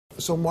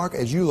So, Mark,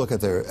 as you look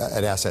at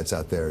assets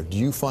out there, do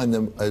you find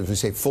them, as we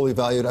say, fully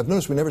valued? I've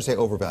noticed we never say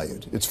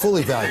overvalued. It's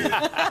fully valued.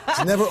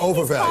 It's never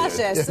overvalued.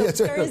 He's cautious,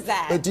 so there is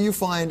that. But do you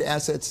find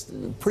assets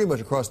pretty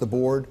much across the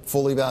board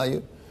fully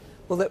valued?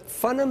 Well, the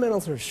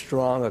fundamentals are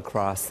strong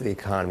across the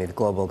economy, the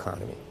global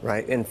economy,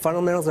 right? And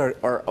fundamentals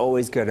are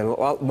always good. And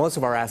most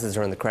of our assets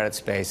are in the credit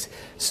space.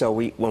 So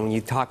when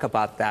you talk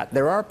about that,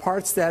 there are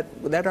parts that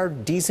are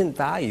decent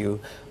value,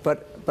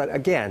 but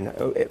again,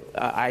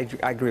 I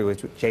agree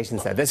with what Jason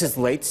said. This is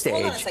late stage.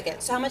 Hold on a second.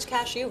 So how much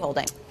cash are you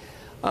holding?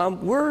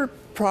 We're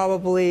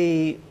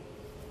probably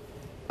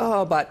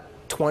about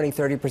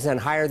 20–30%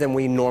 higher than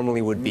we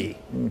normally would be.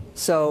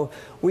 So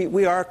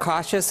we are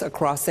cautious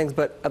across things,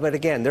 but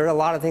again, there are a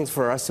lot of things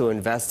for us to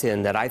invest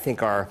in that I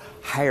think are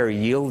higher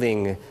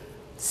yielding,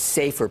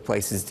 safer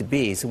places to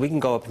be. So we can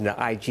go up into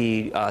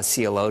IG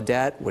CLO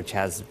debt, which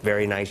has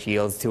very nice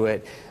yields to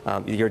it.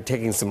 You're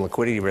taking some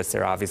liquidity risk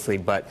there, obviously,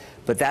 but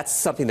that's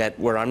something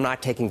where I'm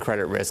not taking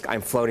credit risk.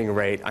 I'm floating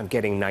rate. I'm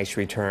getting nice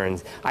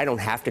returns. I don't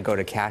have to go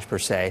to cash per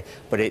se,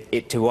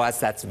 but to us,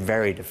 that's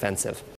very defensive.